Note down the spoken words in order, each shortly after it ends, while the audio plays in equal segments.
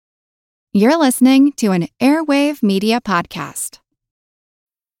You're listening to an Airwave Media Podcast.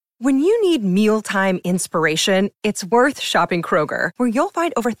 When you need mealtime inspiration, it's worth shopping Kroger, where you'll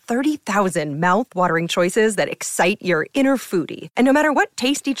find over 30,000 mouth-watering choices that excite your inner foodie. And no matter what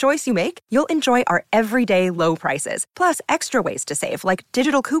tasty choice you make, you'll enjoy our everyday low prices, plus extra ways to save, like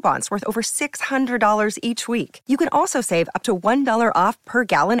digital coupons worth over $600 each week. You can also save up to $1 off per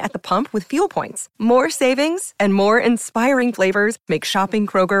gallon at the pump with fuel points. More savings and more inspiring flavors make shopping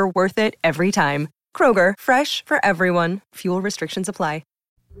Kroger worth it every time. Kroger, fresh for everyone. Fuel restrictions apply.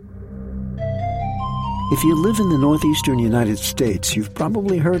 If you live in the northeastern United States, you've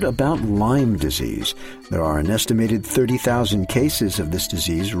probably heard about Lyme disease. There are an estimated 30,000 cases of this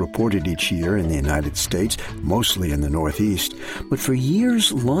disease reported each year in the United States, mostly in the Northeast. But for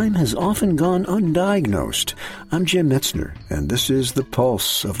years, Lyme has often gone undiagnosed. I'm Jim Metzner, and this is The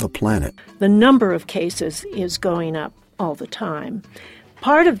Pulse of the Planet. The number of cases is going up all the time.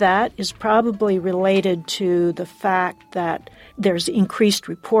 Part of that is probably related to the fact that there's increased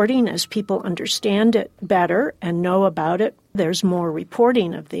reporting as people understand it better and know about it. There's more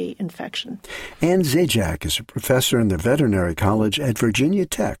reporting of the infection. Ann Zajac is a professor in the Veterinary College at Virginia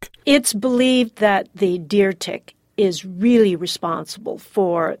Tech. It's believed that the deer tick is really responsible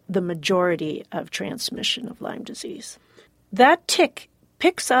for the majority of transmission of Lyme disease. That tick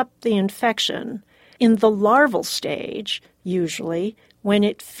picks up the infection in the larval stage, usually, when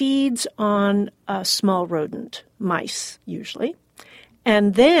it feeds on a small rodent, mice usually,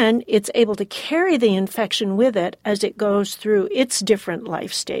 and then it's able to carry the infection with it as it goes through its different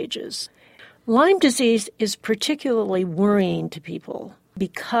life stages. Lyme disease is particularly worrying to people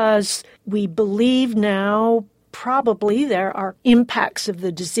because we believe now probably there are impacts of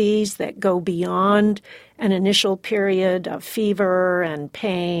the disease that go beyond an initial period of fever and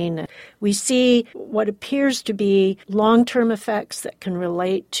pain. We see what appears to be long-term effects that can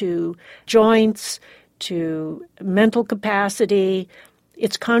relate to joints, to mental capacity.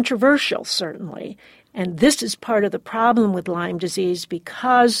 It's controversial, certainly. And this is part of the problem with Lyme disease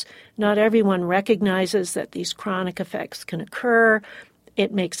because not everyone recognizes that these chronic effects can occur.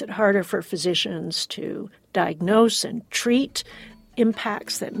 It makes it harder for physicians to diagnose and treat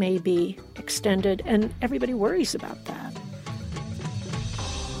impacts that may be extended, and everybody worries about that.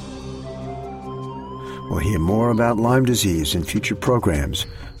 We'll hear more about Lyme disease in future programs.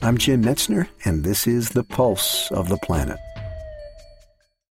 I'm Jim Metzner, and this is The Pulse of the Planet.